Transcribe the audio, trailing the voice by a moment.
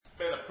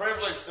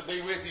privilege to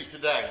be with you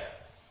today.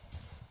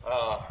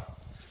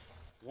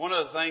 One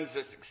of the things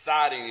that's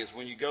exciting is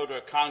when you go to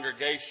a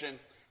congregation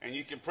and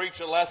you can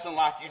preach a lesson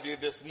like you did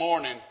this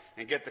morning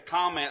and get the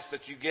comments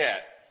that you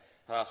get.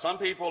 Some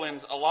people in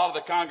a lot of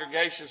the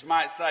congregations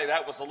might say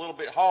that was a little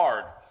bit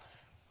hard,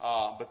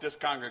 but this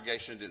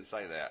congregation didn't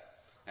say that.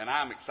 And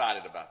I'm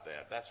excited about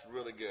that. That's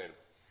really good.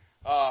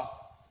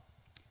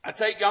 I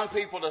take young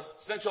people to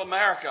Central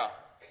America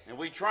and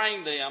we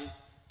train them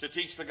to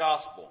teach the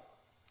gospel.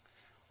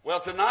 Well,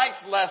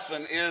 tonight's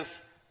lesson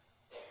is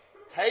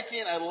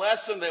taking a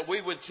lesson that we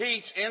would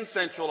teach in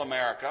Central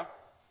America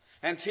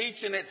and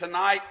teaching it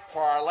tonight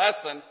for our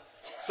lesson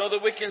so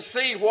that we can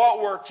see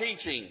what we're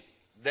teaching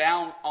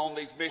down on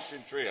these mission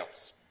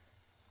trips.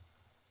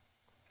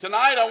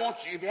 Tonight, I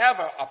want you, if you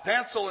have a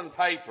pencil and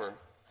paper,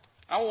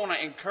 I want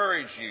to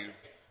encourage you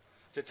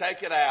to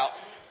take it out,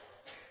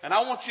 and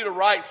I want you to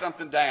write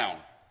something down.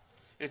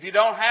 If you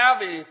don't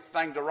have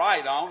anything to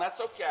write on,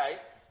 that's okay.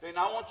 Then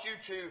I want you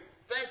to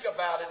think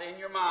about it in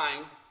your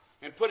mind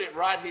and put it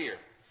right here.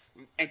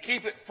 And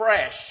keep it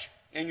fresh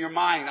in your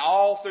mind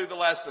all through the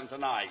lesson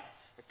tonight.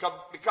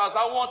 Because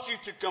I want you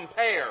to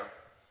compare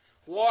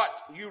what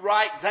you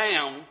write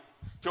down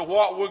to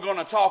what we're going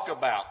to talk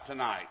about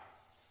tonight.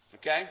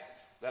 Okay?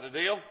 Is that a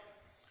deal?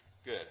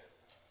 Good.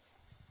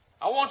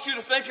 I want you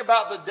to think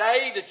about the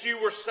day that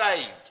you were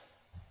saved.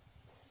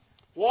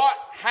 What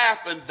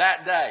happened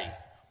that day?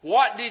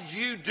 What did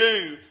you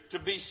do to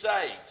be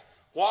saved?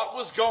 What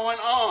was going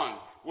on?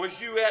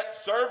 Was you at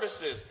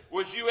services?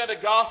 Was you at a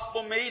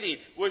gospel meeting?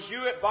 Was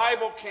you at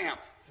Bible camp?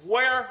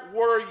 Where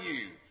were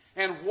you?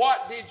 And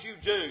what did you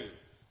do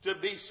to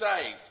be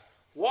saved?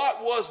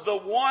 What was the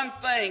one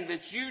thing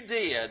that you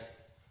did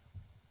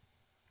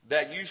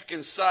that you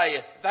can say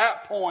at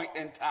that point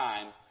in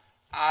time,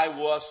 I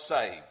was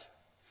saved?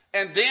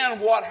 And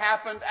then what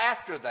happened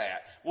after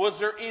that? Was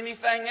there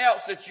anything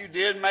else that you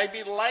did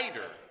maybe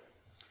later?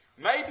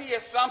 Maybe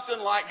it's something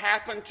like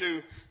happened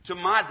to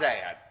my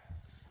dad.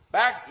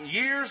 Back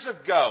years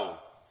ago,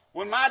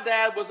 when my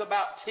dad was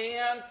about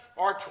 10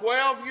 or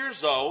 12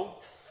 years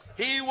old,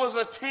 he was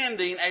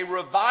attending a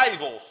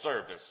revival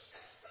service.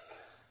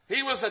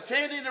 He was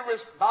attending a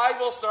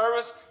revival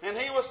service, and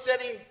he was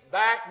sitting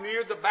back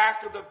near the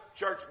back of the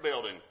church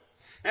building.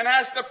 And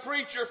as the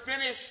preacher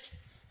finished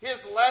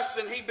his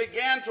lesson, he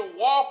began to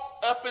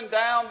walk up and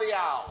down the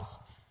aisles.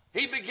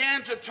 He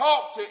began to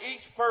talk to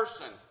each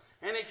person.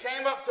 And he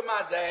came up to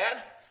my dad,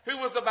 who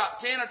was about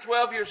 10 or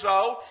 12 years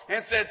old,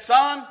 and said,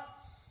 "Son,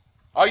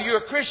 are you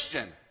a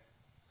Christian?"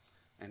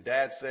 And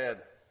Dad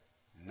said,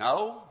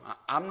 "No,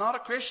 I'm not a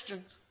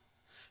Christian."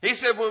 He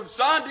said, "Well,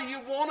 son, do you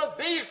want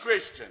to be a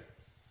Christian?"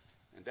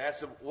 And Dad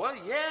said, "Well,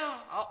 yeah,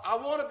 I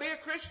want to be a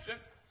Christian."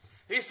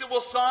 He said,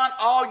 "Well, son,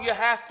 all you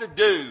have to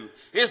do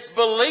is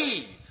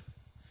believe,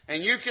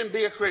 and you can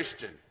be a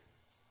Christian."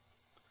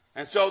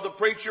 And so the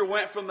preacher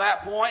went from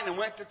that point and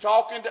went to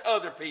talking to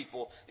other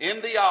people in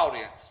the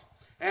audience.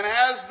 And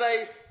as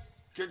they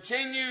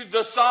continued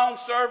the song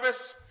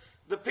service,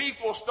 the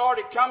people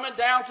started coming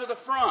down to the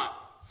front.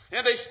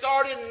 And they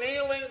started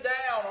kneeling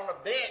down on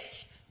a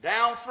bench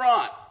down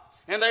front.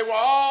 And they were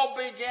all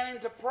beginning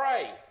to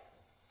pray.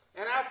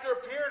 And after a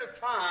period of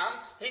time,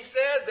 he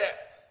said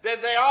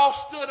that they all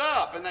stood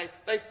up and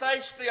they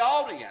faced the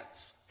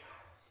audience.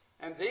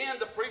 And then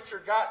the preacher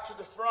got to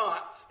the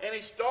front and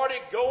he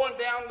started going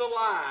down the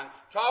line,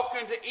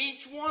 talking to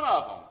each one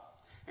of them.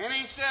 And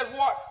he said,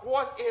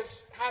 what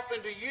has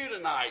happened to you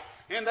tonight?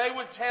 And they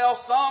would tell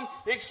some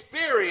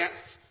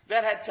experience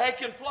that had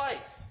taken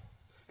place.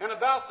 And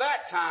about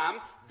that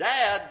time,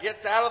 Dad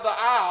gets out of the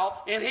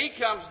aisle and he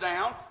comes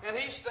down and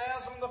he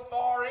stands on the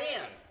far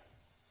end.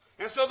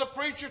 And so the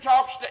preacher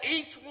talks to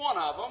each one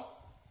of them,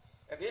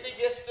 and then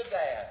he gets to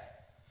Dad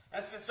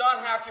and says,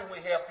 "Son, how can we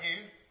help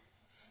you?"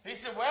 He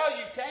said, "Well,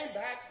 you came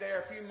back there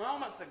a few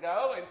moments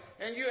ago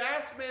and you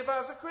asked me if I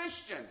was a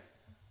Christian."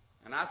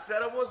 And I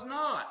said I was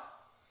not.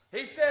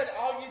 He said,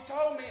 "You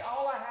told me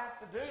all I have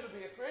to do to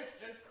be a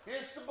Christian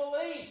is to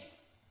believe."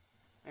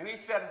 And he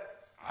said,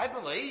 "I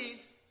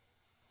believe,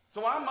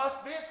 so I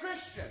must be a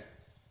Christian."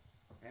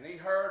 And he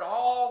heard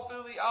all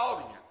through the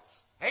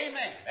audience,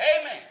 "Amen,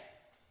 amen."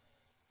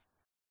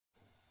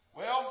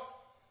 Well,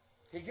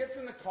 he gets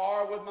in the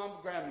car with my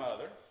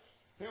grandmother,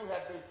 who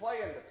had been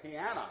playing the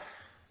piano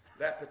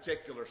that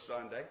particular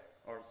Sunday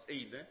or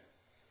evening.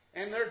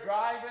 And they're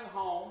driving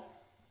home,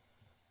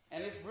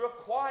 and it's real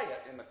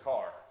quiet in the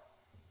car.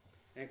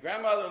 And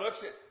grandmother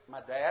looks at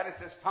my dad and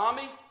says,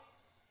 "Tommy,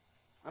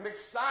 I'm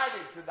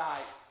excited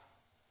tonight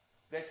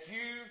that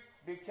you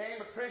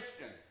became a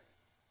Christian.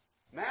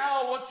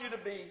 Now I want you to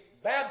be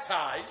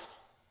baptized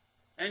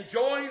and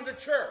join the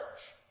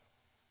church."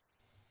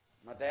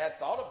 My dad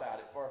thought about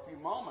it for a few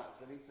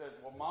moments, and he said,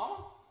 "Well,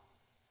 Mama,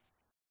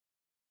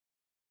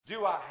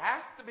 do I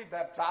have to be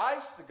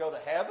baptized to go to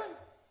heaven?"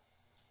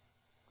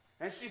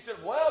 And she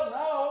said, "Well,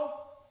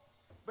 no."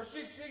 But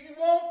she said, "You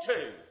want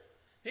to."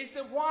 He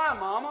said, "Why,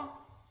 Mama?"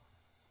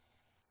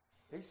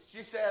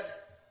 She said,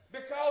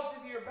 "Because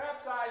if you're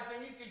baptized,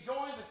 then you can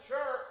join the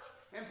church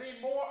and be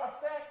more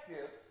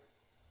effective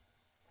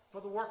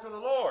for the work of the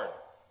Lord.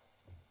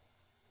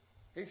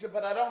 He said,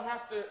 but I don't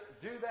have to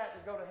do that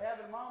to go to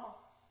heaven, Mama.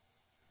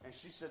 And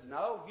she said,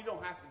 no, you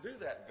don't have to do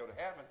that to go to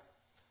heaven.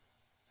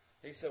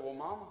 He said, well,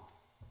 Mama,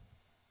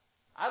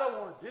 I don't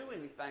want to do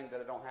anything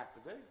that I don't have to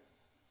do.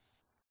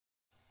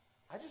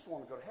 I just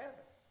want to go to heaven.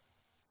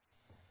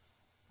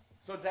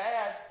 So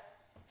Dad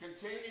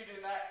continued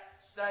in that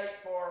state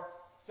for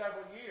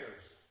several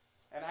years.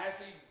 And as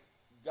he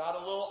got a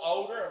little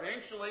older,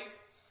 eventually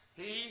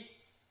he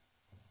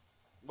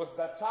was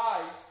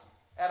baptized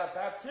at a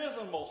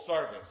baptismal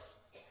service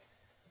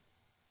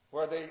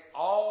where they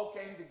all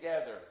came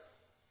together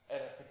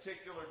at a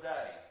particular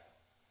day.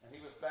 And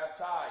he was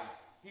baptized.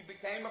 He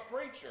became a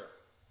preacher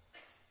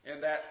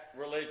in that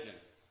religion.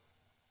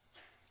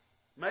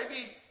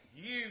 Maybe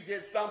you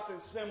did something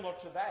similar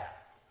to that.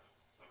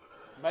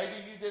 Maybe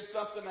you did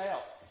something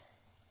else.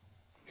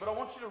 But I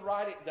want you to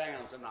write it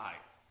down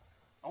tonight.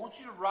 I want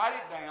you to write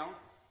it down,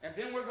 and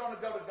then we're going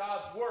to go to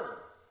God's Word.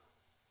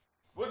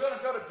 We're going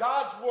to go to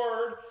God's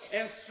Word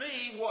and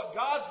see what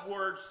God's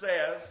Word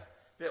says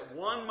that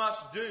one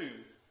must do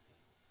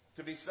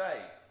to be saved.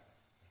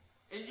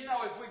 And you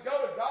know, if we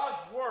go to God's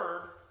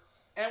Word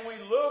and we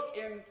look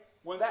in,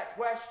 when that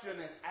question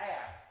is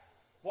asked,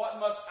 what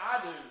must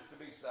I do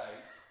to be saved?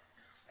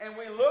 And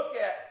we look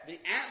at the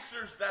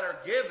answers that are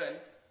given,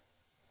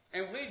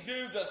 and we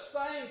do the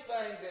same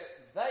thing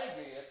that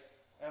they did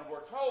and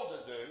were told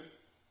to do,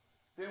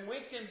 then we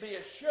can be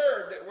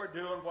assured that we're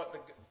doing what the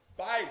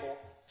Bible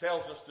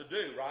tells us to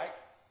do, right?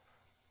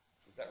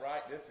 Is that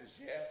right? This is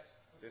yes.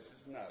 This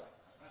is no.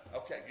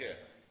 Okay, good.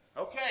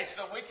 Okay,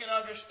 so we can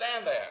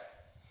understand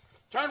that.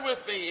 Turn with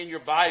me in your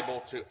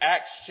Bible to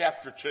Acts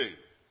chapter 2.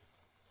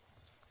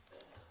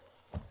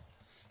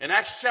 In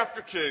Acts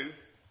chapter 2,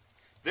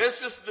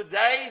 this is the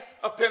day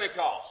of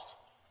Pentecost.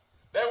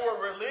 There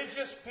were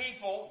religious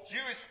people,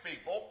 Jewish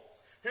people,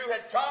 who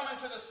had come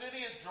into the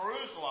city of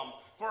Jerusalem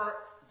for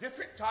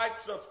different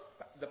types of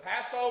the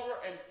Passover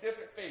and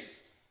different feasts.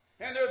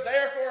 And they're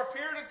there for a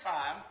period of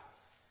time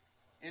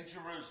in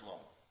Jerusalem.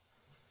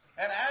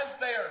 And as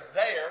they are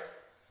there,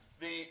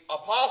 the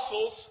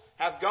apostles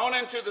have gone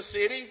into the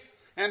city,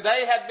 and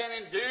they had been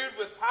endued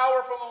with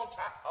power from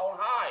on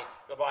high,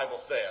 the Bible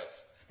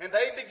says. And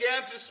they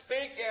began to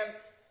speak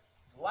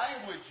in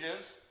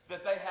languages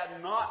that they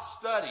had not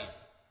studied.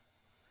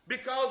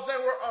 Because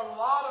there were a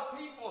lot of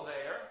people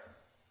there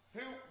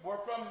who were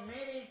from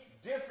many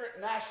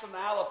different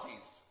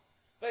nationalities.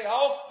 They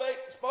all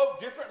spoke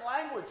different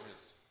languages.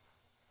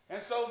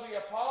 And so the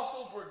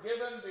apostles were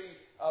given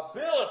the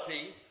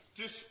ability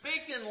to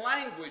speak in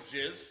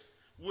languages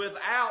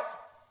without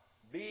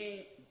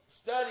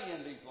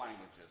studying these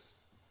languages.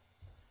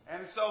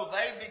 And so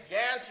they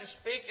began to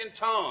speak in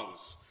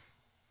tongues.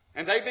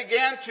 And they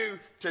began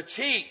to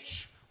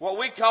teach what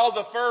we call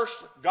the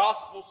first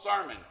gospel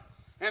sermon.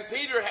 And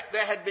Peter,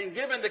 that had been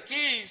given the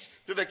keys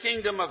to the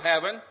kingdom of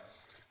heaven,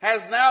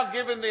 has now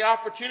given the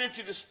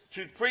opportunity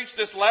to preach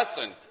this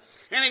lesson.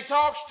 And he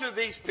talks to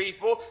these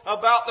people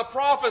about the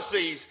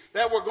prophecies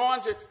that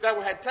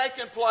had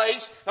taken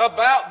place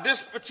about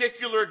this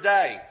particular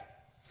day.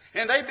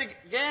 And they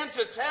began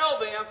to tell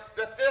them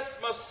that this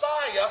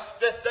Messiah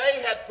that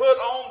they had put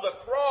on the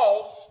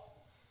cross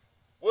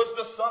was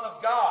the Son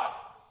of God.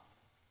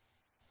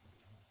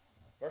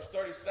 Verse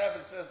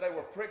 37 says they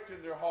were pricked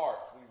in their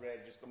hearts, we read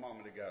just a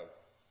moment ago.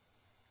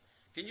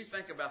 Can you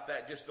think about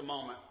that just a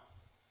moment?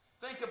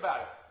 Think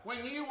about it.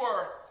 When you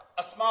were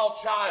a small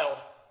child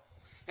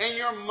and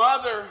your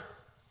mother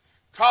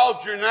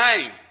called your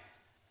name,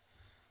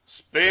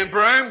 Ben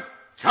Broome,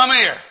 come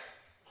here.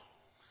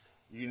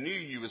 You knew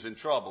you was in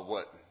trouble,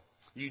 wasn't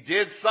you? You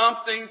did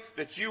something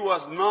that you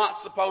was not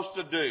supposed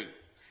to do.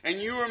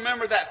 And you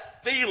remember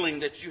that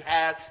feeling that you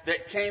had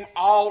that came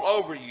all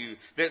over you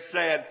that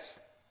said,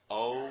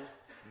 oh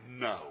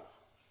no.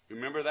 You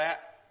remember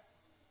that?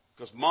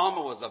 Because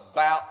Mama was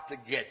about to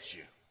get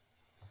you.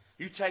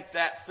 You take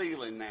that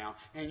feeling now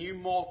and you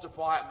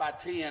multiply it by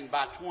 10,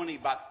 by 20,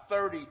 by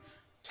 30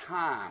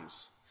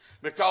 times.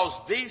 Because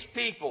these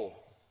people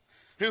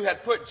who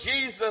had put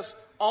Jesus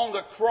on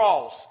the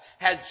cross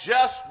had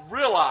just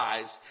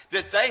realized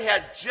that they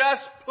had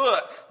just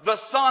put the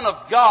Son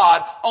of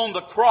God on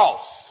the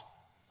cross.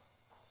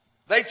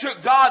 They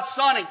took God's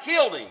Son and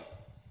killed him.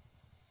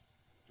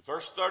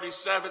 Verse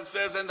 37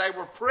 says, and they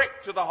were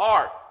pricked to the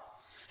heart.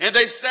 And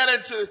they said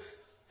unto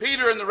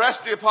Peter and the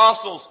rest of the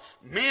apostles,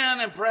 men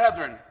and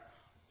brethren,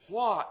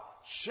 what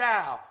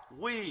shall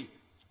we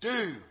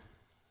do?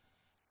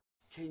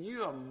 Can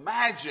you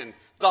imagine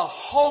the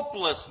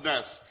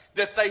hopelessness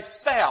that they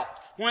felt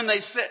when they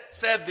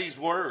said these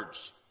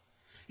words?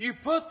 You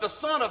put the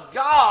Son of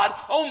God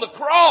on the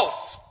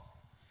cross.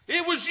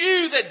 It was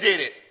you that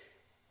did it.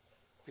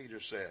 Peter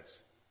says,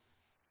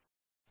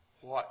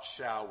 what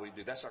shall we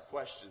do? That's our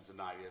question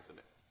tonight, isn't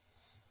it?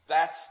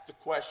 That's the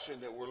question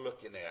that we're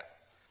looking at.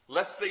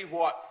 Let's see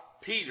what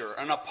Peter,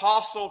 an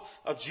apostle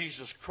of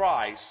Jesus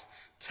Christ,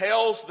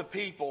 tells the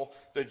people,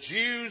 the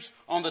Jews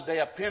on the day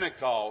of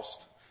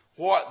Pentecost,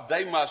 what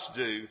they must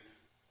do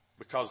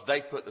because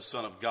they put the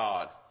Son of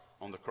God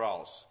on the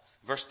cross.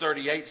 Verse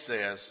 38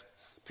 says,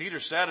 Peter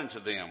said unto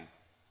them,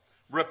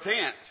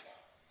 repent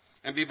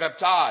and be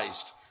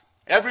baptized,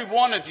 every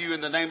one of you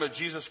in the name of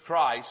Jesus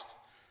Christ,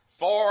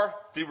 for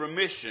the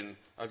remission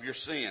of your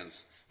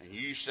sins, and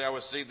you shall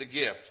receive the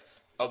gift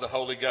of the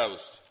Holy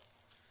Ghost.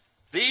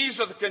 These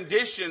are the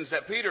conditions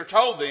that Peter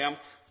told them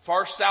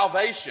for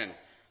salvation,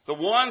 the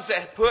ones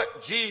that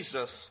put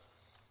Jesus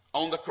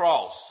on the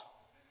cross.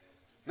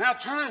 Now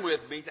turn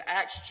with me to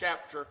Acts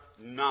chapter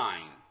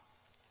 9.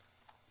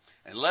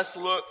 And let's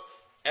look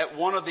at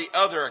one of the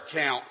other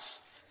accounts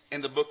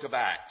in the book of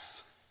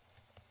Acts.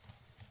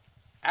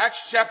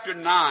 Acts chapter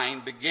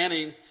 9,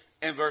 beginning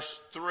in verse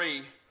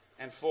 3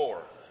 and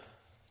 4.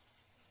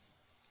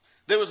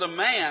 There was a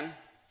man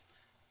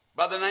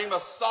by the name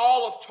of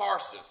Saul of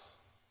Tarsus.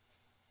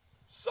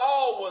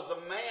 Saul was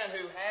a man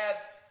who had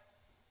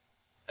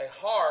a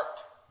heart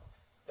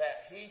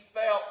that he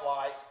felt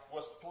like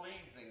was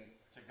pleasing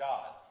to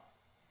God.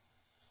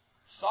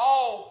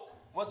 Saul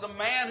was a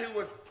man who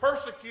was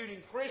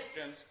persecuting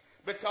Christians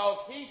because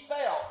he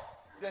felt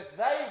that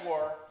they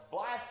were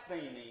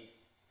blaspheming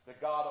the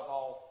God of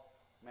all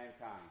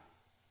mankind.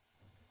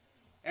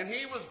 And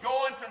he was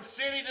going from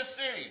city to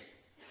city,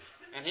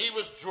 and he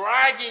was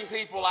dragging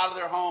people out of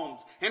their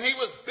homes, and he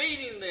was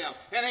beating them,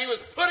 and he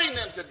was putting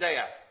them to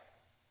death.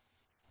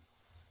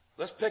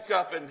 Let's pick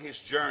up in his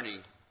journey,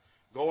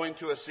 going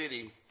to a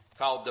city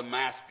called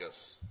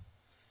Damascus.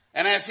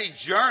 And as he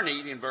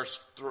journeyed, in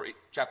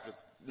chapter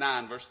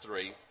 9, verse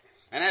 3,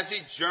 and as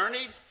he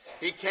journeyed,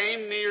 he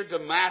came near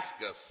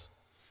Damascus,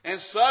 and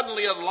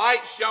suddenly a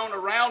light shone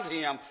around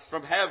him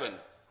from heaven.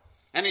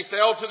 And he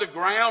fell to the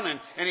ground,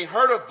 and he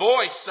heard a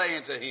voice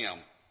saying to him,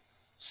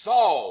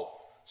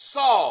 Saul,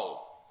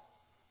 Saul,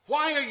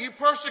 why are you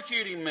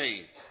persecuting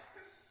me?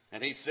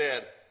 And he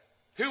said,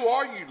 who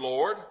are you,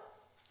 Lord?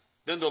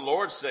 Then the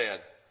Lord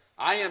said,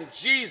 I am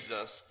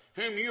Jesus,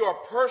 whom you are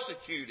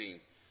persecuting.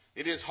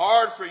 It is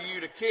hard for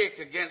you to kick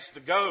against the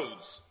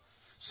goads.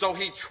 So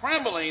he,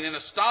 trembling and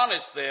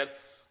astonished, said,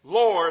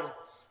 Lord,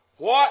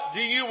 what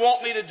do you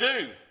want me to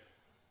do?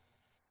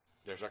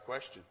 There's our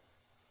question.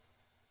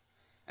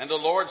 And the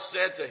Lord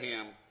said to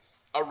him,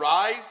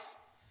 arise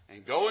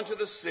and go into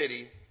the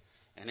city,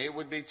 and it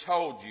would be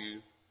told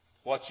you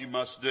what you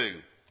must do.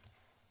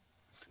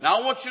 Now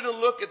I want you to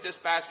look at this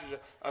passage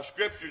of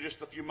Scripture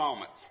just a few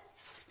moments.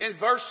 In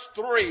verse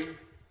 3,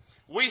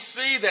 we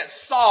see that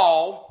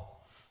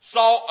Saul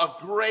saw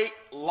a great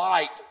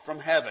light from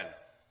heaven.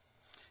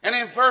 And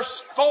in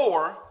verse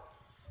 4,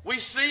 we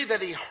see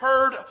that he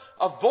heard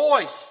a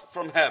voice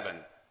from heaven.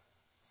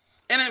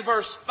 And in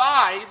verse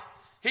 5,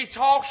 he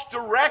talks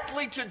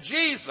directly to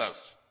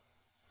Jesus.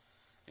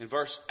 In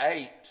verse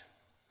 8,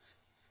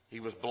 he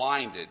was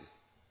blinded.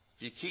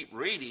 If you keep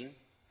reading,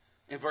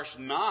 in verse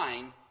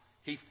 9,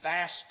 he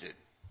fasted.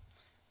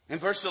 In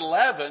verse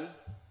 11,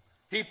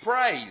 he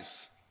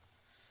prays.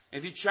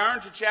 If you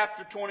turn to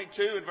chapter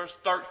 22 and verse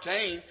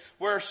 13,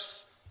 where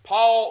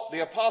Paul,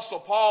 the Apostle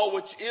Paul,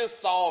 which is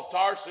Saul of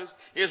Tarsus,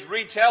 is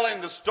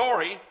retelling the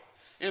story,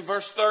 in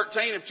verse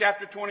 13 of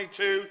chapter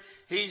 22,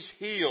 he's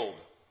healed.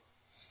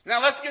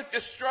 Now let's get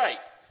this straight.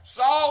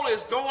 Saul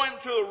is going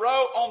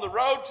on the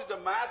road to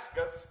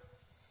Damascus,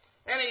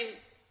 and he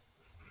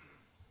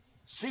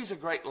sees a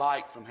great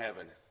light from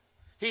heaven.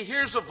 He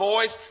hears a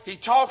voice. He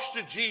talks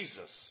to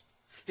Jesus.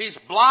 He's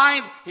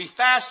blind. He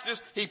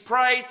fasted. He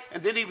prayed,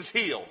 and then he was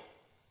healed.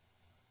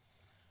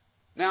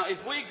 Now,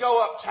 if we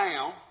go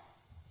uptown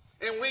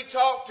and we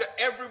talk to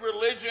every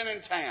religion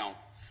in town,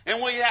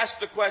 and we ask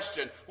the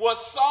question,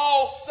 was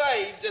Saul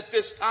saved at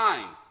this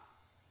time?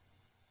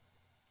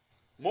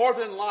 More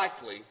than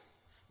likely,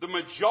 the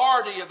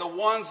majority of the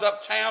ones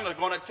uptown are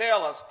going to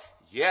tell us,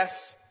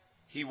 yes,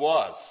 he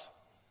was.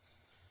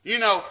 You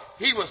know,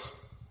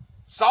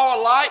 saw a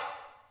light,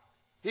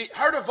 he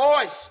heard a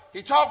voice,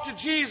 he talked to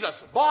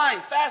Jesus,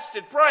 blind,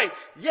 fasted, prayed.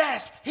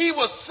 Yes, he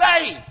was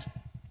saved.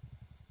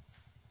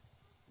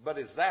 But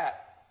is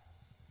that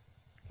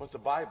what the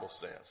Bible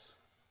says?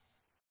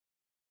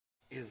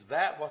 Is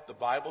that what the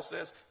Bible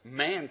says?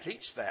 Man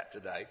teach that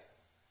today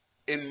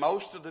in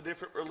most of the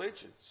different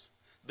religions.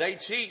 They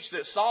teach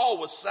that Saul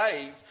was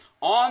saved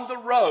on the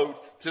road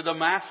to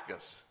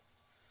Damascus.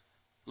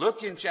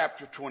 Look in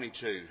chapter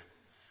 22,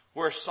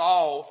 where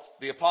Saul,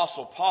 the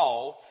Apostle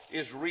Paul,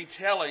 is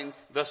retelling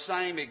the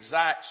same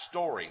exact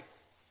story.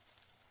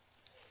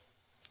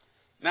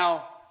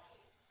 Now,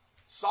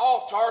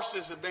 Saul of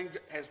Tarsus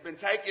has been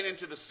taken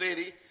into the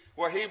city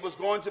where he was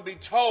going to be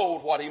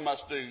told what he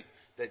must do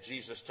that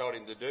Jesus told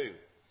him to do.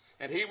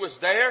 And he was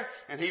there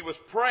and he was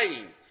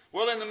praying.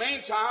 Well, in the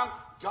meantime,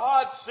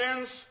 God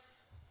sends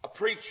a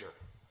preacher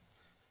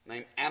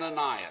named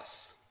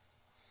Ananias.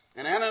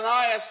 And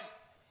Ananias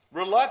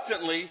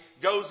reluctantly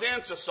goes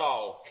into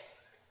Saul.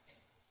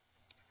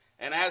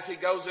 And as he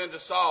goes into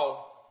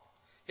Saul,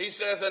 he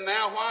says, and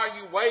now why are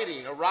you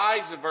waiting?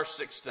 Arise in verse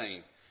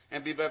 16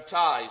 and be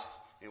baptized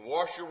and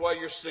wash away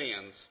your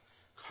sins,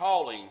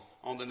 calling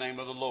on the name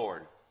of the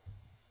Lord.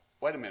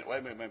 Wait a minute.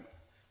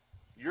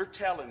 You're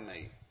telling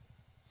me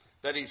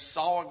that he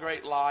saw a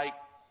great light,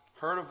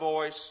 heard a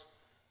voice,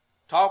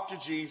 talked to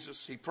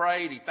Jesus. He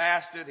prayed. He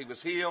fasted. He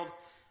was healed.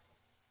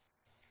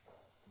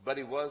 But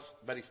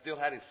he still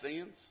had his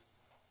sins?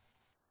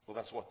 Well,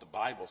 that's what the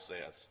Bible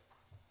says.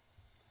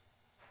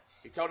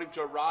 He told him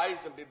to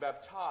arise and be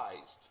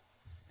baptized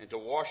and to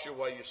wash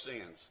away your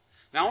sins.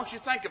 Now, I want you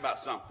to think about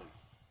something.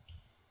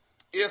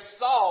 If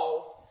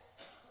Saul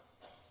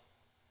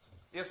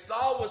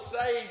was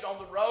saved on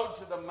the road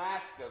to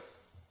Damascus,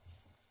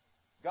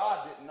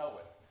 God didn't know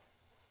it.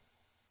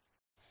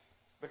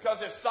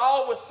 Because if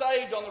Saul was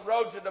saved on the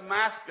road to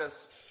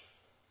Damascus,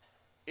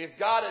 if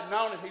God had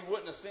known it, he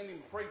wouldn't have sent him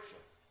a preacher.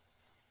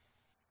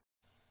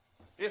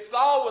 If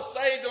Saul was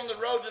saved on the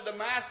road to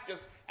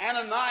Damascus,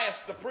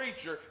 Ananias, the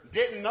preacher,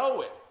 didn't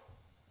know it.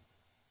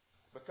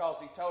 Because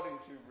he told him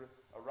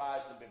to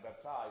arise and be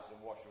baptized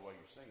and wash away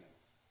your sins.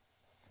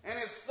 And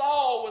if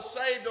Saul was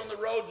saved on the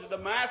road to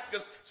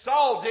Damascus,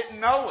 Saul didn't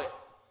know it.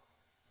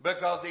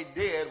 Because he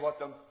did what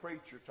the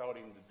preacher told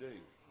him to do.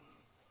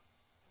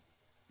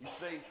 You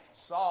see,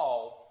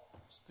 Saul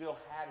still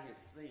had his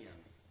sins.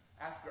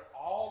 After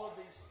all of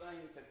these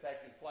things had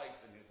taken place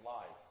in his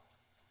life,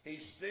 he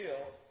still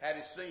had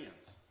his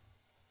sins.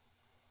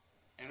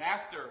 And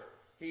after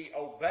he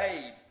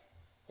obeyed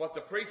what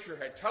the preacher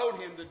had told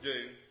him to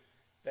do,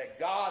 that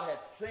God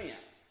had sent,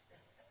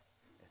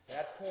 at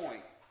that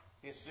point,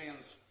 his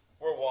sins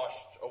were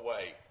washed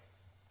away.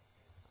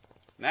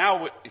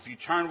 Now, if you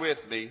turn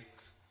with me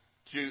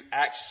to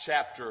Acts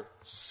chapter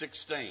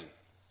 16.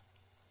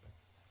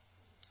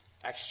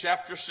 Acts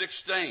chapter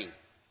 16.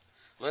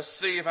 Let's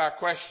see if our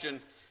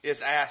question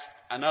is asked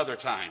another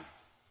time.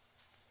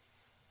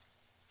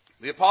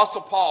 The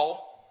Apostle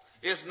Paul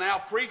is now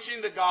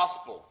preaching the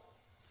gospel.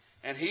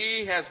 And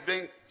he has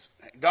been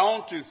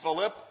gone to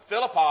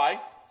Philippi.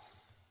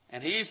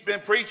 And he's been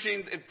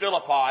preaching in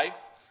Philippi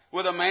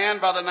with a man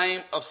by the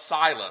name of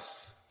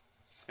Silas.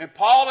 And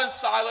Paul and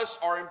Silas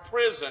are in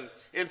prison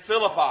in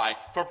Philippi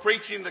for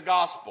preaching the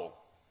gospel.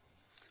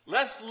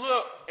 Let's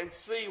look and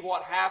see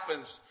what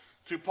happens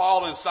to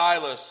Paul and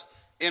Silas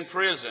in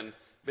prison,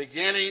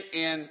 beginning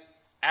in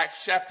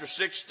Acts chapter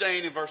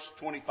 16 and verse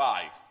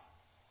 25.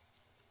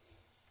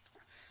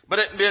 But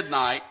at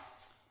midnight,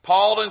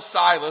 Paul and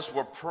Silas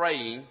were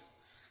praying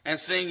and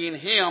singing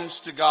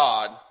hymns to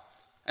God,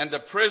 and the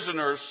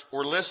prisoners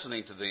were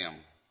listening to them.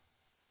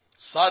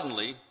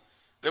 Suddenly,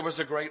 there was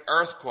a great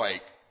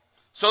earthquake,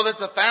 so that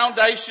the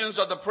foundations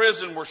of the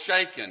prison were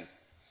shaken.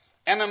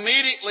 And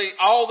immediately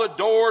all the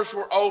doors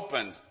were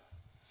opened,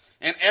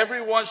 and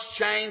everyone's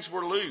chains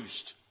were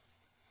loosed.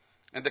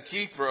 And the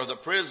keeper of the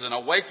prison,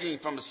 awaking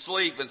from his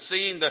sleep and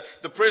seeing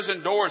the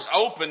prison doors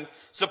open,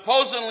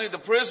 supposedly the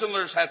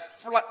prisoners had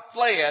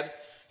fled,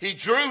 he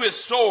drew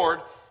his sword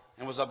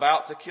and was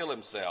about to kill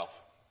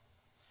himself.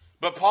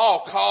 But Paul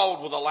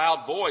called with a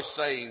loud voice,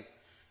 saying,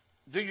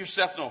 "Do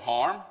yourself no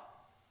harm,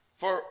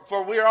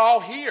 for we are all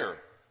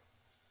here."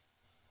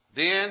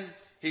 Then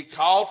he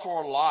called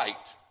for a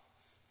light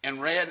and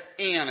ran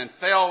in and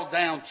fell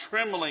down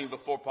trembling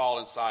before Paul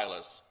and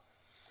Silas.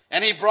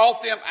 And he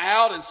brought them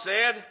out and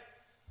said,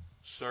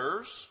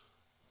 "Sirs,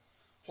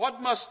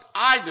 what must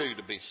I do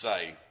to be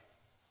saved?"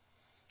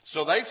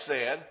 So they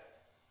said,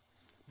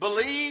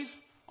 "Believe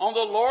on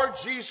the Lord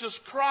Jesus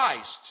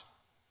Christ,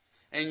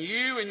 and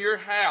you and your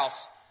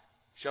house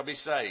shall be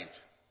saved."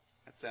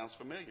 That sounds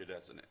familiar,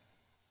 doesn't it?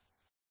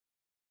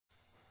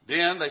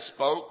 Then they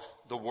spoke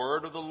the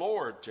word of the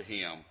Lord to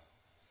him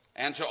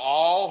and to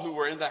all who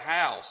were in the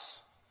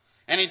house.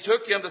 And he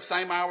took him the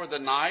same hour of the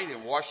night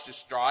and washed his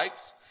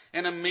stripes.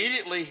 And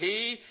immediately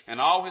he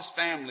and all his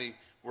family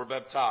were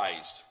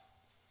baptized.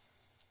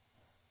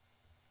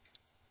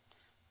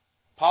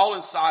 Paul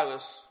and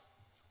Silas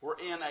were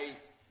in a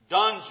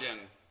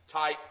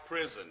dungeon-type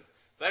prison.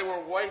 They were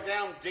way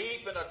down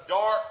deep in a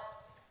dark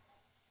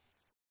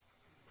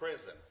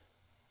prison.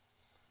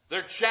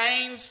 Their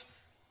chains,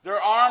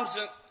 their arms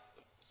and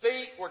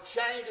feet were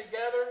chained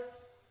together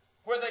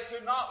where they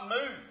could not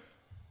move.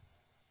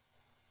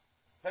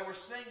 They were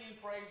singing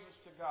praises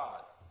to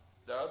God.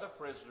 The other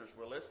prisoners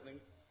were listening.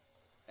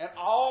 And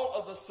all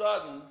of a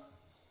sudden,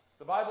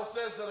 the Bible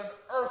says that an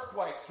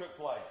earthquake took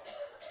place.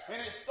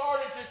 And it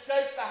started to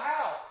shake the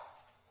house.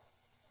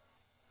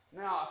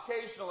 Now,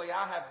 occasionally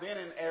I have been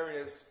in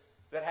areas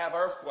that have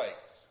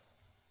earthquakes.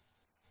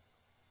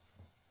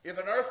 If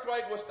an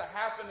earthquake was to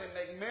happen in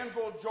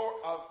McMinnville,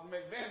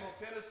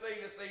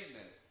 Tennessee this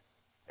evening,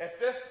 at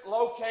this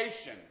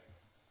location,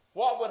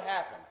 what would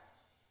happen?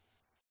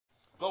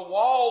 The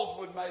walls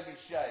would maybe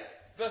shake.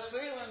 The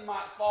ceiling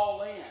might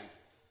fall in.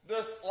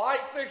 The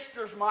light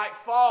fixtures might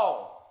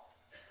fall.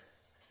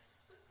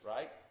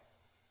 Right?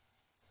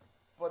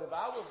 But if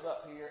I was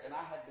up here and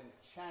I had been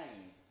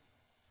chained,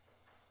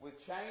 with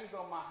chains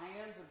on my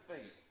hands and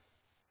feet,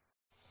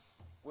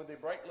 would they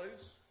break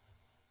loose?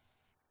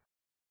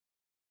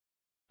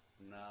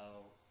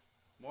 No.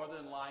 More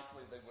than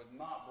likely, they would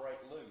not break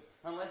loose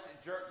unless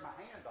it jerked my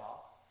hand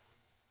off.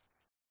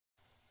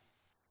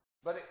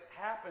 But it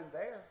happened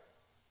there.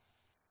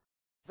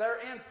 They're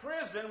in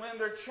prison when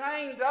they're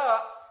chained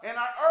up, and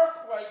an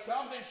earthquake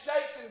comes and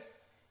shakes and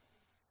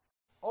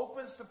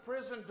opens the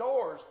prison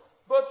doors.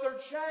 but they're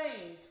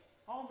chains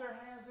on their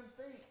hands and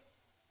feet.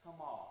 Come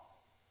on.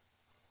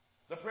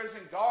 The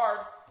prison guard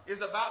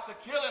is about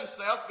to kill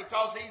himself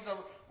because he's a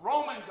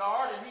Roman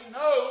guard and he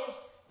knows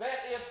that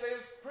if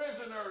his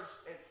prisoners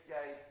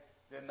escape,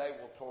 then they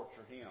will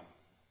torture him.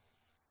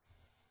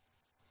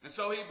 And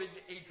so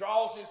he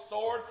draws his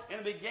sword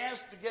and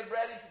begins to get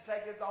ready to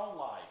take his own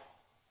life.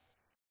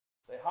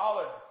 They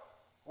hollered,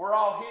 "We're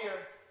all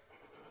here.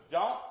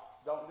 Don't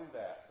do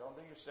that. Don't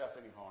do yourself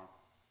any harm."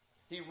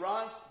 He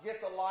runs,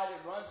 gets a light,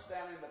 and runs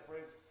down in the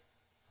prison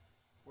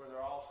where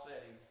they're all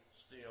sitting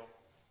still.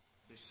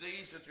 He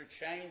sees that their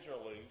chains are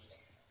loose.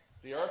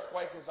 The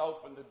earthquake has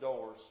opened the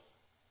doors,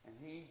 and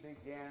he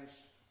begins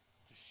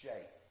to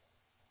shake,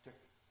 to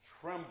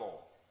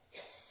tremble.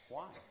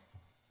 Why?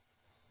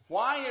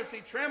 Why is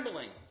he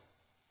trembling?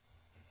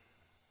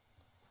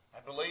 I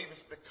believe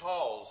it's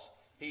because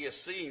he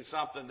is seeing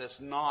something that's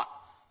not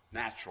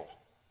natural.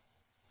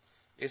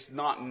 It's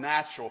not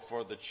natural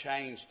for the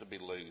chains to be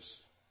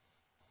loose.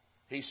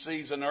 He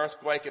sees an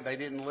earthquake and they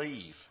didn't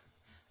leave.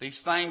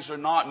 These things are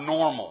not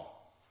normal.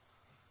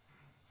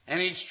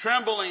 And he's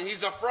trembling,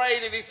 he's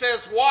afraid, and he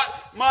says,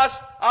 "What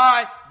must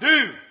I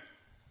do?"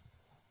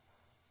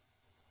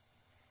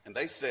 And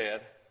they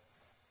said,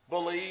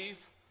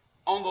 "Believe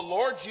on the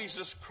Lord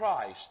Jesus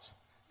Christ,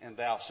 and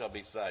thou shalt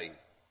be saved."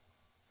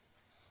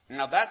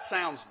 Now that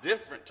sounds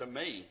different to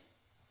me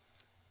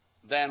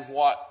than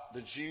what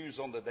the Jews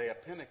on the day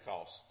of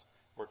Pentecost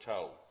were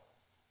told.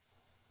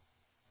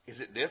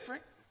 Is it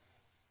different?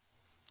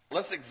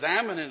 Let's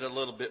examine it a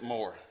little bit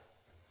more.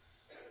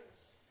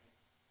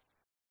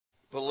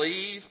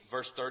 Believe,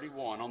 verse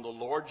 31, on the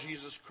Lord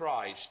Jesus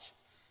Christ,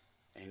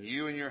 and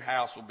you and your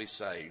house will be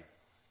saved.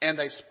 And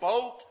they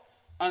spoke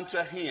unto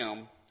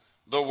him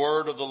the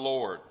word of the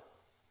Lord.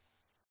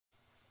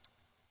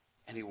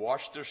 And he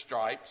washed their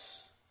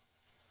stripes,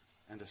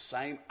 and the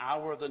same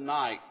hour of the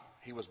night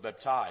he was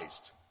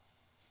baptized.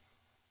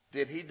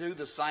 Did he do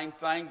the same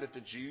thing that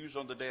the Jews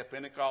on the day of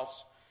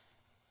Pentecost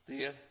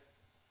did?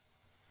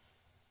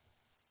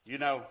 You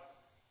know,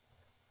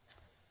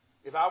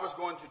 if I was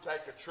going to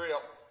take a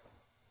trip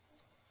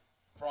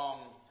from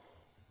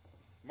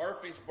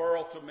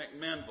Murfreesboro to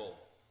McMinnville,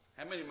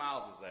 how many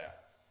miles is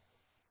that?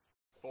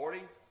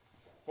 40?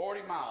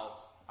 40 miles.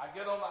 I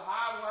get on the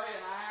highway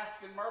and I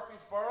ask in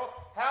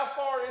Murfreesboro, "How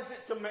far is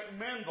it to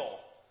McMinnville?"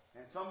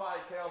 And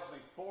somebody tells me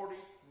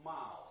 40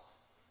 miles.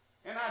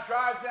 And I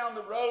drive down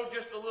the road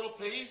just a little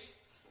piece,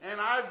 and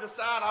I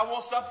decide I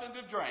want something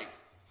to drink.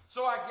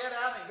 So I get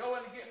out and go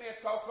in and get me a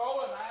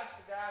Coca-Cola, and I ask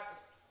the guy at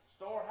the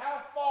store,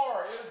 "How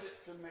far is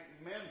it to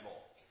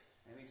McMinnville?"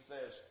 And he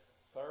says,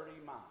 30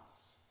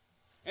 miles.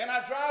 And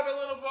I drive a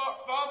little bit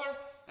further,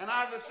 and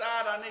I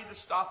decide I need to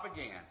stop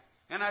again.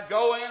 And I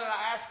go in and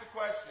I ask the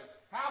question,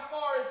 "How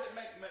far is it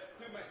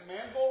to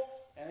McMinnville?"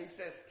 And he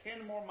says,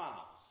 10 more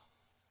miles.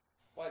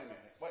 Wait a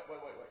minute. Wait.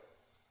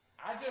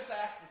 I just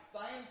asked the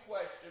same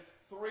question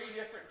 3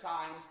 different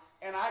times,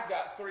 and I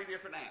got 3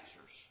 different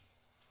answers.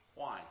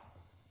 Why?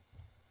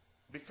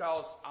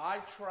 Because I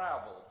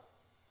traveled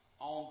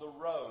on the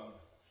road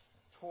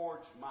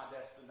towards my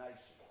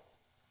destination.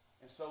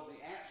 And so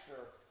the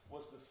answer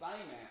was the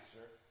same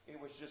answer. It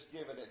was just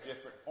given at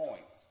different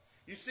points.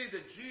 You see,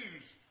 the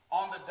Jews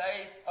on the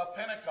day of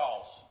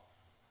Pentecost,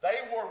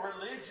 they were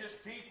religious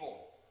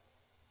people.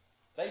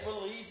 They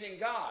believed in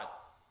God.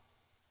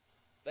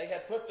 They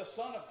had put the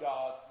Son of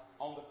God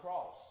on the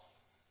cross.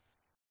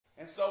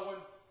 And so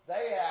when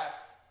they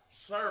asked,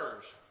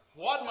 "Sirs,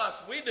 what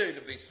must we do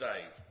to be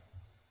saved?"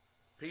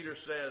 Peter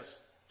says,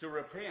 "To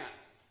repent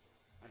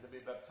and to be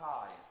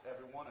baptized,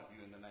 every one of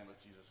you, in the name of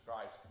Jesus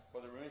Christ,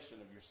 for the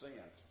remission of your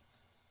sins."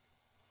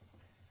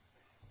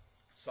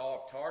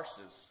 Saul of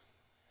Tarsus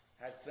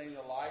had seen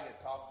the light, had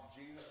talked to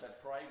Jesus,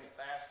 had prayed and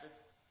fasted.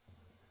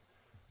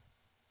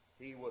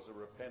 He was a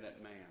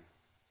repentant man.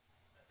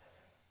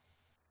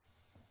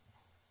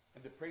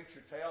 And the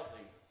preacher tells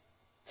him,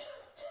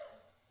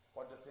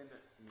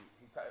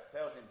 he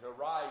tells him to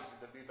arise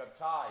and to be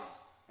baptized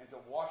and to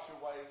wash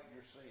away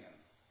your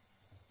sins.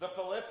 The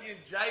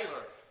Philippian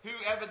jailer, who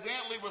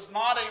evidently was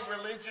not a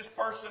religious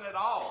person at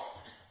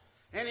all,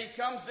 and he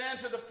comes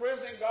into the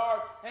prison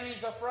guard and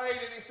he's afraid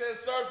and he says,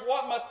 "Sirs,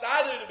 what must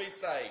I do to be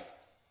saved?"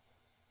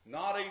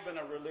 Not even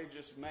a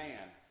religious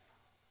man.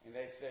 And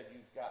they said,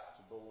 "You've got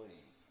to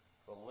believe.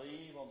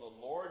 Believe on the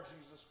Lord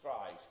Jesus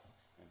Christ,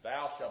 and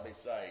thou shalt be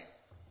saved."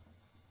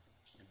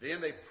 And then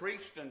they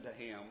preached unto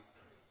him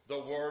the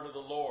word of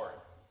the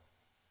Lord.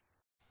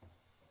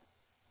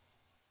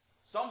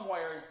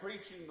 Somewhere in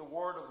preaching the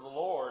word of the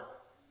Lord,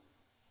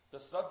 the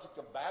subject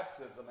of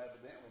baptism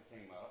evidently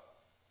came up,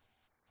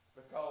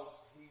 because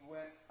he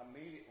went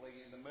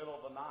immediately in the middle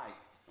of the night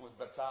and was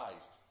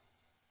baptized.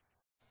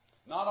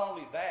 Not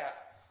only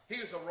that, he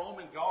was a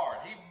Roman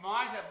guard. He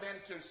might have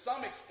been to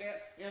some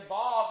extent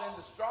involved in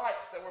the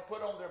stripes that were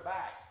put on their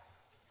backs.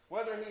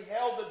 Whether he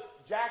held the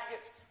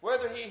jackets,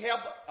 whether he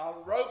held a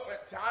rope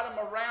and tied them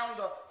around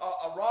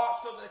a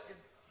rock so they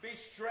could be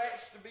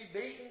stretched to be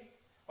beaten,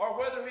 or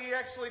whether he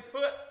actually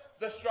put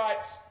the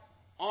stripes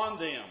on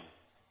them.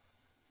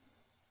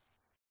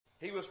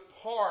 He was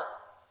part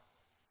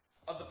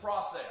of the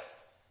process.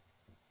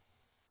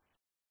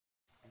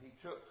 And he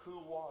took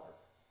cool water.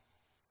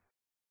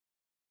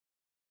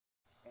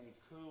 And he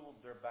cooled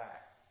their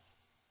back.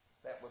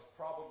 That was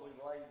probably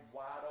laid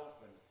wide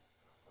open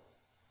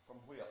from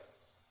whips.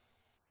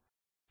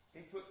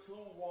 He put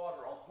cool water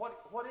on.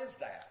 What is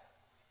that?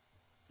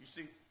 You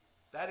see,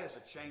 that is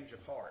a change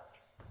of heart.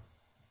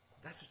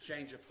 That's a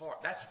change of heart.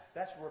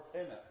 That's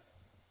repentance.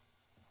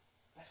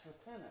 That's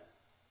repentance.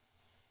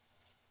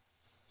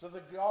 So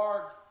the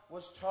guard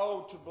was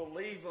told to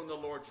believe on the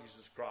Lord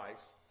Jesus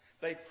Christ.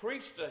 They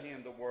preached to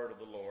him the word of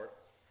the Lord.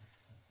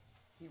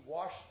 He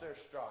washed their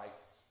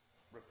stripes,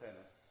 repentance.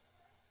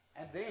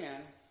 And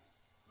then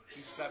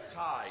he's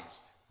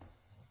baptized.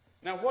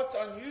 Now what's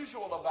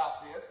unusual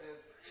about this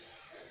is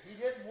he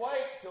didn't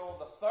wait till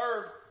the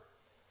third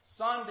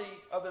Sunday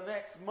of the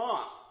next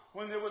month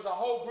when there was a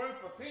whole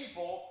group of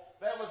people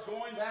that was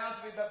going down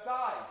to be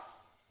baptized.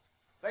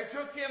 They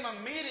took him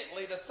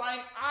immediately the same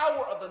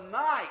hour of the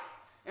night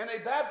and they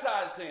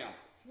baptized him.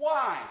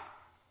 Why?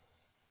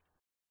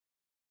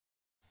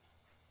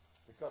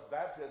 Because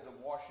baptism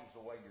washes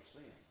away your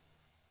sins.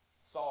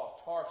 Saul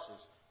of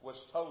Tarsus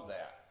was told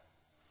that.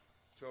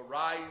 To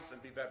arise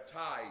and be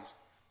baptized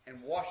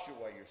and wash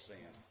away your sin.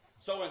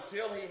 So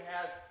until he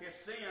had his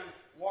sins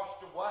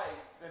washed away,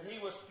 then he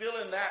was still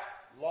in that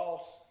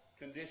lost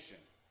condition.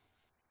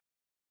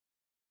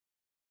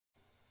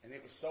 And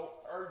it was so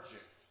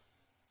urgent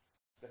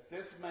that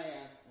this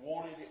man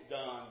wanted it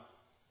done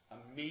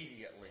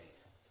immediately.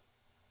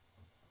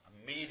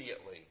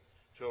 Immediately.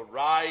 To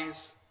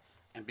arise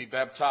and be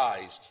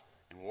baptized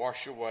and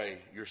wash away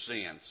your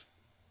sins.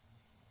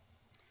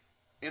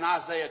 In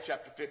Isaiah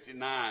chapter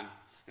 59,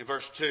 in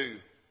verse 2,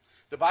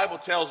 the Bible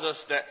tells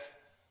us that,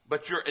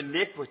 but your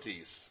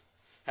iniquities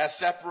have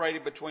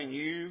separated between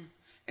you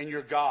and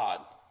your God,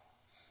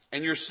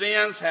 and your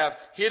sins have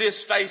hid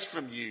his face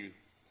from you,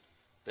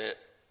 that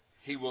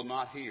he will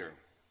not hear.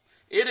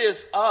 It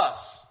is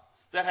us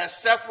that has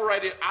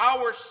separated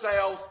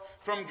ourselves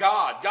from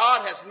God.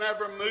 God has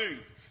never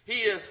moved.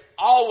 He has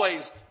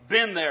always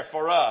been there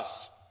for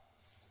us.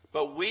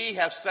 But we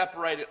have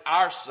separated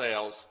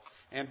ourselves,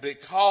 and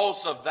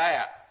because of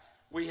that,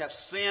 we have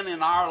sin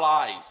in our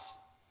lives.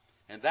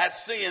 And that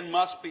sin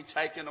must be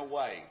taken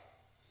away.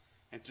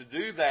 And to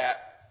do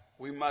that,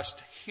 we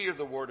must hear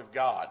the word of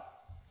God.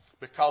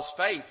 Because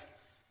faith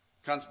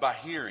comes by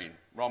hearing.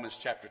 Romans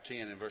chapter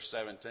 10 and verse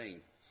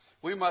 17.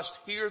 We must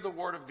hear the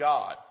word of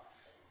God.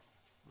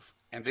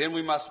 And then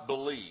we must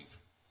believe.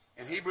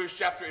 In Hebrews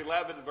chapter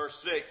 11 and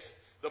verse 6,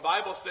 the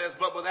Bible says,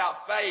 but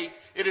without faith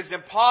it is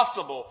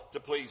impossible to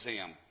please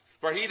him.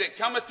 For he that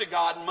cometh to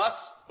God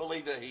must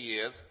believe that he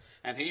is,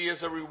 and he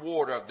is a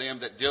rewarder of them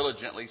that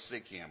diligently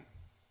seek him.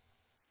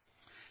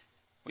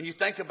 When you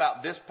think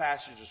about this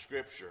passage of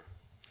Scripture,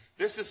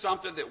 this is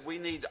something that we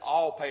need to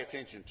all pay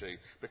attention to,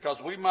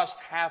 because we must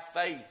have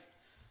faith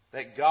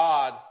that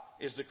God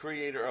is the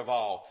creator of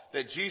all,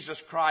 that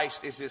Jesus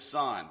Christ is his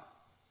Son.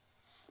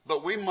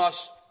 But we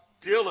must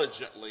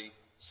diligently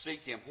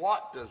seek him.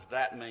 What does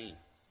that mean?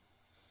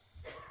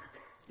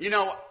 You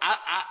know,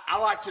 I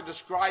like to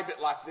describe it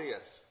like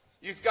this.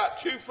 You've got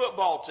two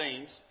football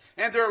teams,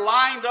 and they're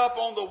lined up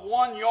on the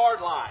 1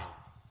 yard line.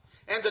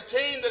 And the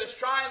team that is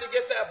trying to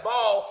get that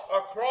ball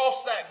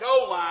across that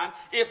goal line,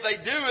 if they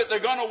do it, they're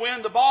going to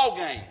win the ball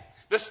game.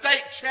 The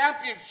state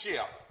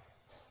championship.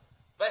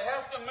 They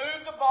have to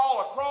move the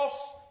ball across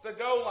the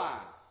goal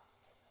line.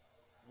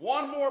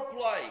 One more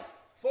play.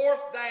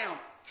 4th down.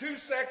 2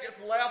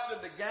 seconds left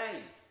in the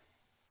game.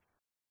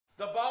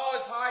 The ball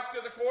is hiked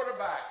to the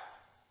quarterback.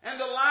 And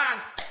the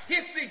line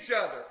hits each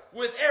other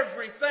with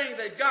everything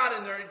they've got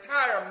in their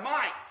entire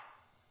might.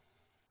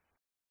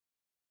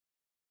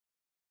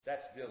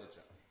 That's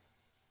diligently.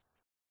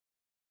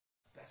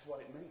 That's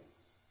what it means.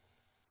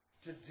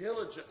 To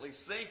diligently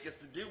seek is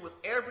to do with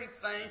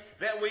everything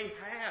that we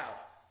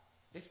have.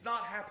 It's not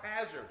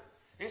haphazard.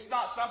 It's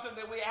not something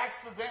that we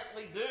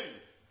accidentally do.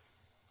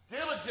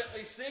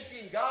 Diligently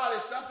seeking God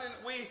is something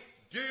that we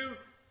do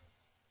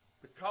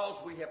because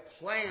we have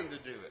planned to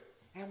do it.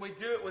 And we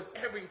do it with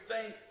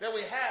everything that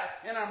we have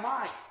in our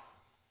mind.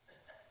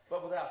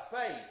 But without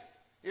faith,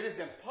 it is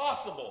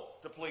impossible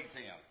to please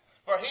him.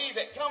 For he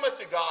that cometh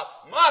to God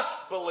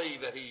must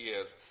believe that he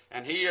is,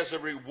 and he is a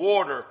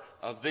rewarder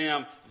of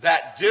them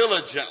that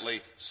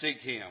diligently seek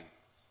him.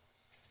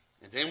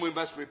 And then we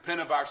must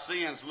repent of our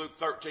sins, Luke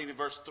 13 and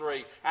verse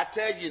 3. I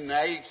tell you,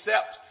 nay,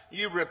 except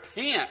you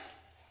repent,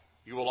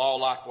 you will all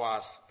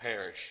likewise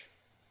perish.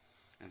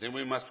 And then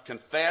we must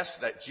confess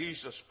that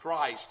Jesus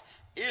Christ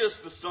is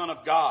the Son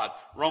of God.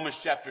 Romans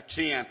chapter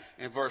 10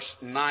 and verse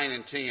 9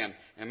 and 10.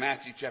 And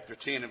Matthew chapter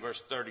 10 and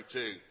verse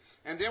 32.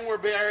 And then we're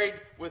buried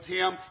with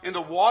him in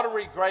the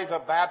watery grave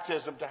of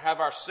baptism to have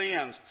our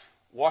sins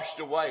washed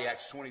away.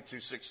 Acts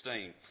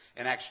 22:16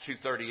 and Acts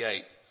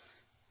 2:38.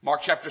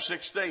 Mark chapter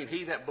 16.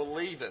 He that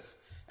believeth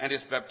and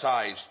is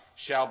baptized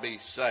shall be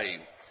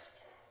saved.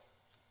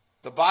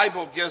 The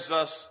Bible gives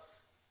us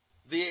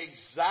the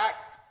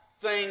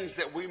exact things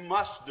that we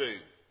must do.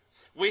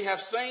 We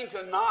have seen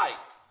tonight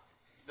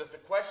that the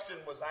question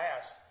was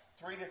asked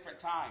 3 different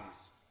times.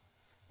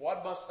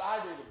 What must I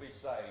do to be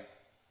saved?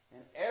 In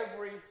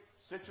every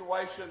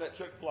situation that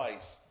took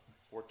place,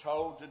 we're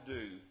told to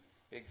do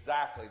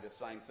exactly the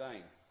same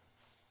thing.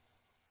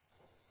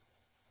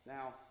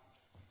 Now,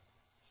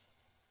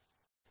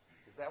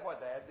 is that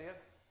what Dad did?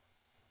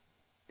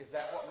 Is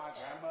that what my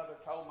grandmother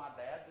told my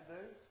dad to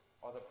do?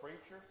 Or the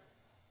preacher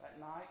that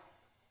night?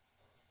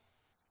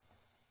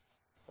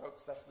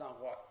 Folks, that's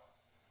not what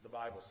the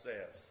Bible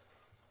says.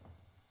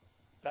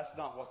 That's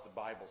not what the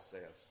Bible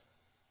says.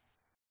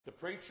 The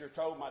preacher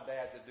told my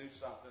dad to do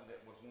something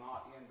that was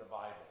not in the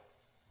Bible.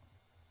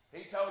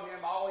 He told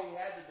him all he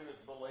had to do is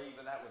believe,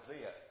 and that was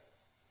it.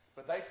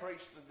 But they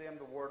preached to them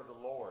the word of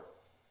the Lord.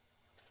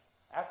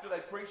 After they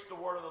preached the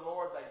word of the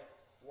Lord,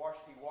 he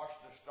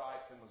washed their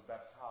stripes and was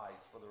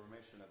baptized for the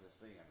remission of his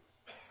sins.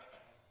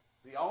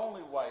 The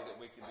only way that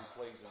we can be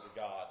pleasing to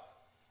God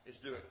is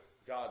do it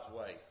God's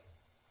way.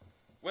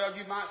 Well,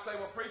 you might say,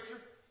 well, preacher,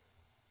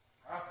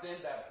 I've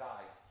been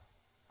baptized.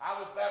 I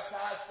was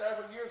baptized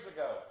several years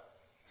ago.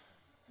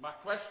 My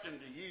question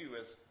to you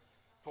is,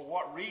 for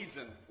what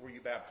reason were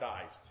you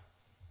baptized?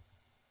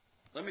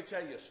 Let me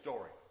tell you a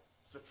story.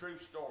 It's a true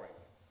story.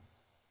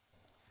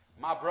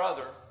 My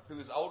brother, who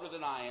is older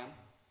than I am,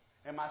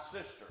 and my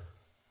sister,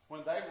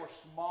 when they were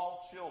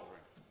small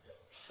children,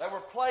 they were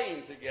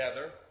playing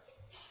together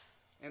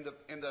in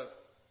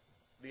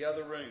the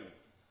other room.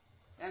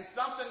 And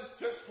something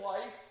took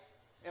place,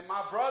 and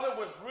my brother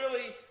was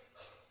really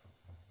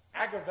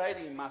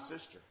aggravating my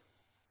sister.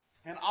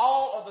 And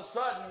all of a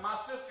sudden, my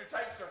sister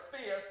takes her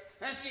fist,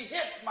 and she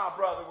hits my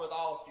brother with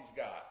all she's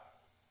got.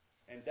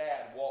 And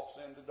Dad walks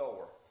in the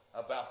door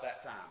about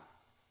that time.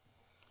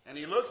 And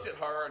he looks at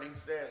her, and he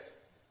says,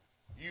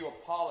 "You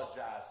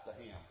apologize to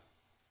him."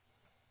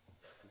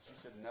 And she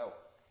said, "No."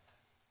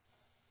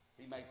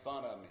 He made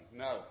fun of me.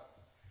 "No."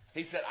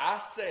 He said, "I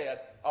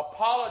said,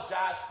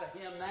 apologize to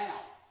him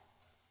now."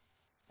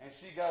 And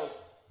she goes,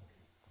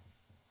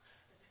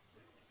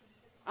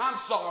 "I'm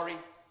sorry."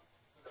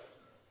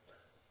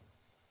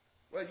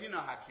 Well, you know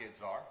how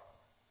kids are.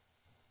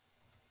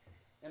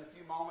 In a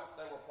few moments,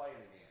 they were playing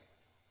again.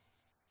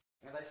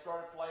 And they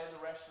started playing the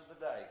rest of the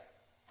day.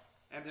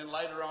 And then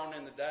later on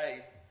in the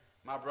day,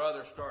 my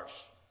brother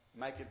starts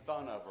making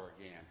fun of her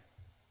again.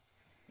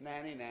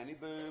 "Nanny, nanny,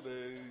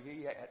 boo-boo,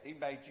 he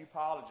made you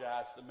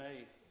apologize to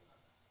me."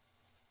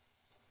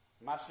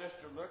 My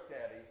sister looked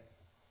at him,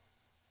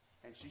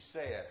 and she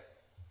said,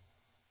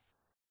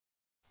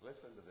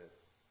 listen to this,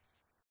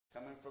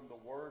 coming from the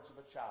words of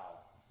a child.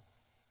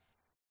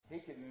 "He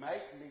can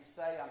make me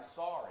say I'm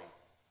sorry,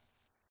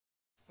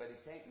 but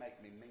he can't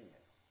make me mean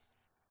it."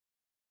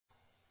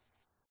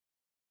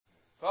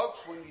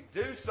 Folks, when you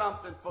do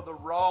something for the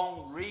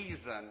wrong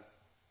reason,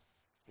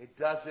 it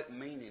doesn't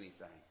mean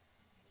anything.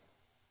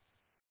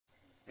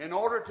 In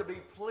order to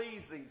be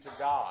pleasing to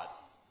God,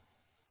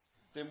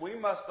 then we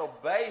must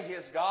obey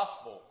His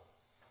gospel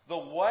the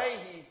way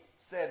He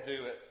said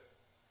do it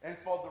and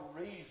for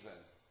the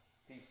reason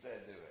He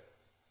said do it.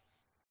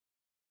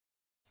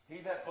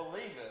 "He that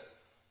believeth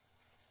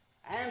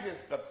and is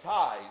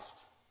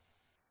baptized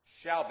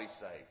shall be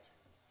saved."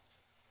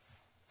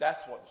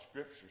 That's what the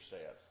Scripture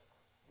says.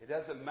 It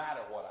doesn't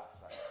matter what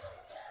I say.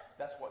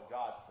 That's what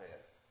God said.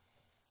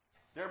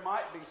 There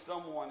might be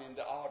someone in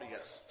the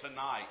audience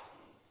tonight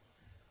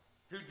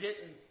who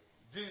didn't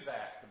do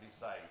that to be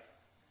saved.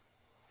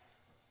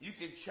 You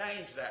can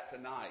change that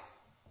tonight.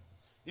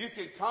 You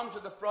can come to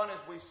the front as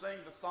we sing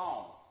the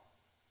song,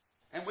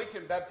 and we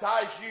can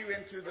baptize you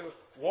into the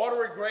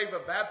watery grave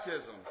of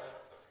baptism.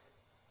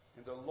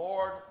 And the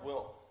Lord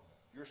will,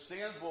 your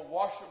sins will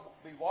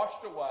be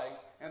washed away,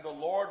 and the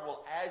Lord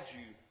will add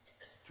you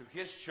to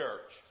His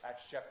church.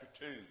 Acts chapter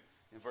 2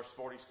 in verse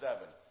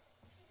 47.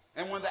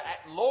 And when the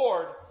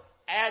Lord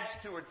adds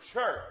to a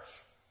church,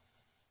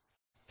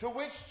 to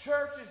which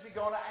church is He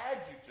going to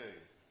add you to?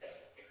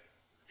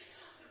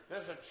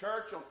 There's a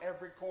church on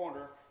every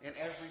corner, in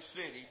every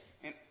city,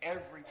 in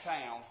every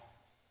town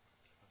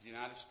of the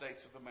United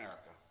States of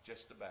America,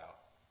 just about.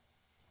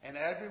 And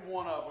every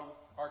one of them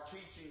are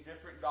teaching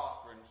different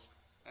doctrines,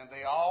 and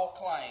they all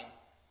claim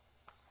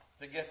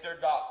to get their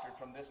doctrine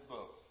from this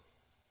book.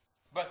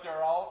 But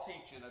they're all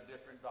teaching a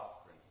different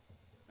doctrine.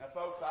 Now,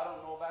 folks, I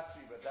don't know about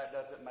you, but that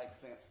doesn't make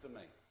sense to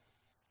me.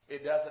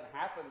 It doesn't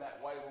happen that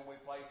way when we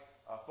play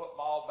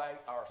football,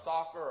 or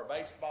soccer, or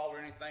baseball, or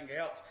anything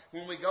else.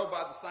 When we go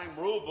by the same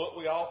rule book,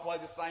 we all play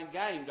the same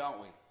game, don't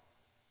we?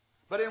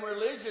 But in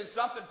religion,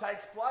 something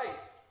takes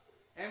place.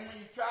 And when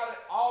you try to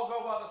all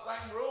go by the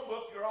same rule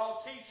book, you're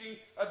all teaching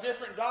a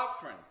different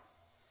doctrine.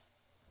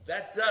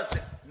 That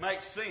doesn't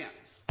make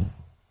sense.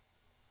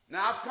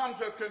 Now, I've come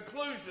to a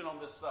conclusion on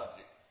this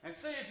subject. And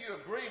see if you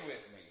agree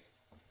with me.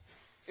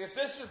 If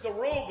this is the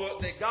rule book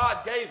that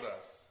God gave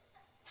us,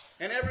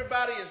 and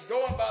everybody is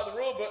going by the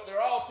rule book, they're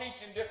all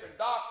teaching different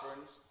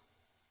doctrines,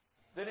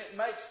 then it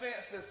makes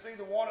sense that it's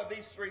either one of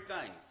these 3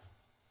 things.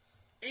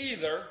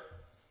 Either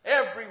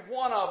every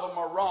one of them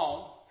are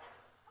wrong,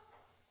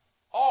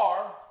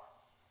 or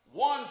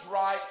one's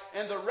right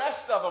and the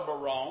rest of them are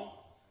wrong,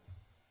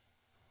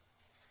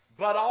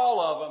 but all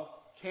of them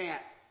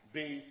can't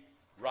be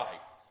right.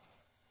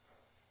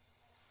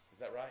 Is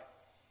that right?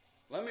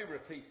 Let me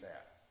repeat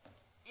that.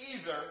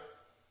 Either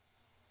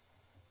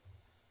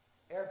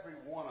every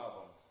one of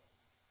them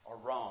are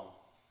wrong,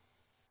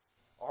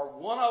 or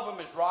one of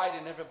them is right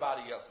and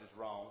everybody else is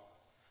wrong.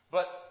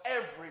 But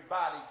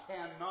everybody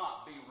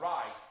cannot be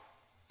right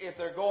if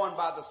they're going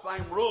by the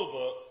same rule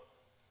book,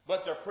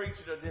 but they're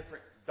preaching a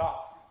different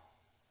doctrine.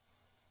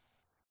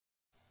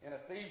 In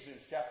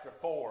Ephesians chapter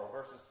 4,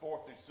 verses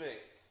 4 through 6,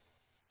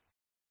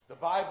 the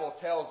Bible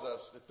tells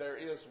us that there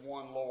is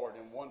one Lord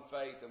and one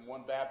faith and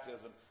one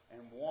baptism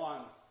and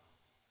one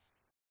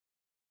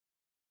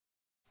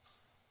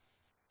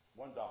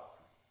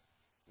doctrine,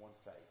 one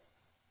faith.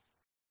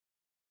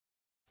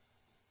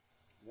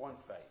 One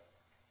faith.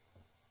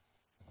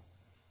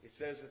 It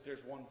says that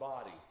there's one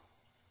body.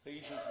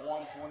 Ephesians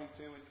 1,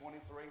 22 and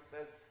 23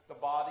 says the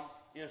body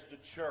is the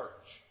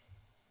church.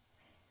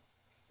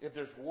 If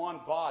there's one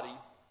body,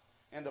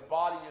 and the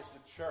body is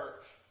the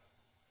church,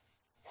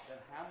 then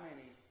how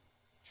many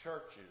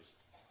churches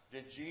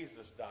did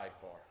Jesus die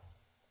for?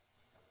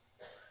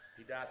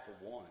 He died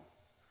for one.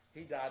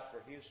 He died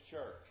for his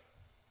church.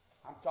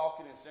 I'm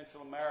talking in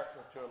Central America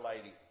to a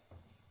lady,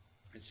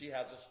 and she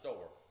has a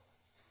store.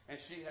 And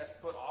she has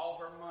put all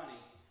her money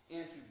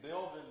into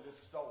building this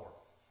store.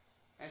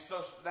 And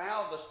so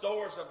now the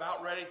store is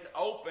about ready to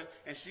open,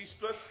 and she's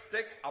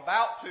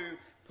about to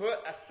put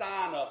a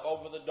sign up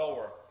over the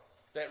door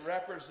that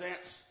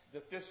represents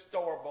that this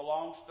store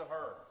belongs to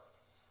her.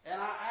 And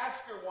I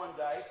asked her one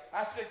day,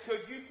 I said,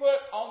 could you put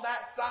on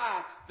that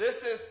sign,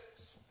 this is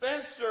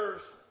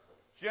Spencer's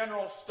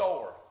General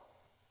Store?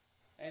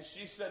 And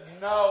she said,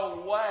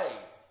 no way.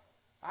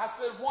 I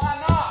said,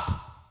 why not?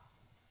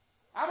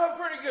 I'm a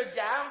pretty good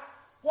guy.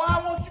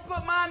 Why won't you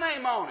put my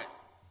name on it?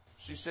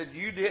 She said,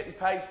 you didn't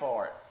pay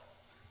for it.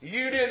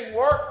 You didn't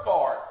work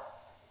for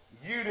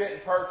it. You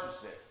didn't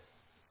purchase it.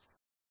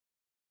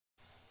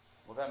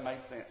 Well, that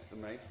made sense to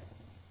me.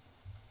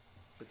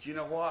 But you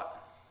know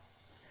what?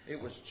 It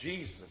was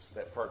Jesus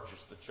that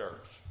purchased the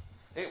church.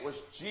 It was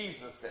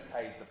Jesus that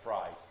paid the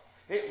price.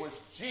 It was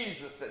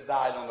Jesus that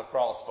died on the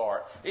cross for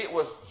it. It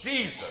was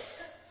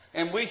Jesus.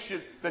 And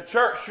the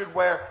church should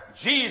wear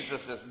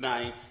Jesus'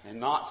 name and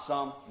not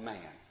some man.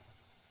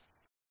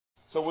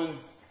 So when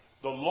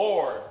the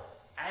Lord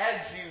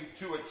adds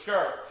you to a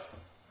church,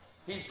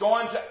 He's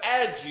going to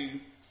add you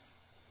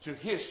to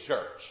His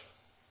church.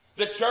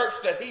 The church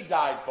that He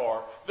died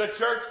for. The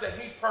church that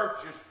He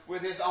purchased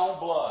with His own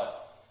blood.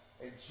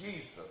 And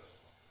Jesus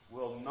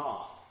will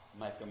not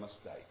make a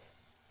mistake.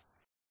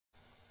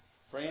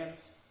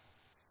 Friends,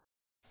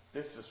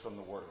 this is from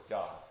the Word of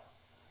God.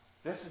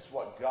 This is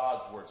what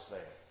God's Word said.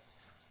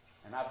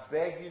 And I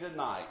beg you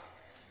tonight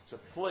to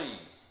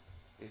please,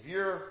 if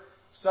you're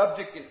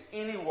subject in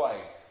any way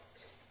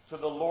to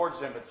the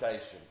Lord's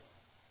invitation,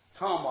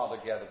 come while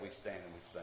together we stand and we sing.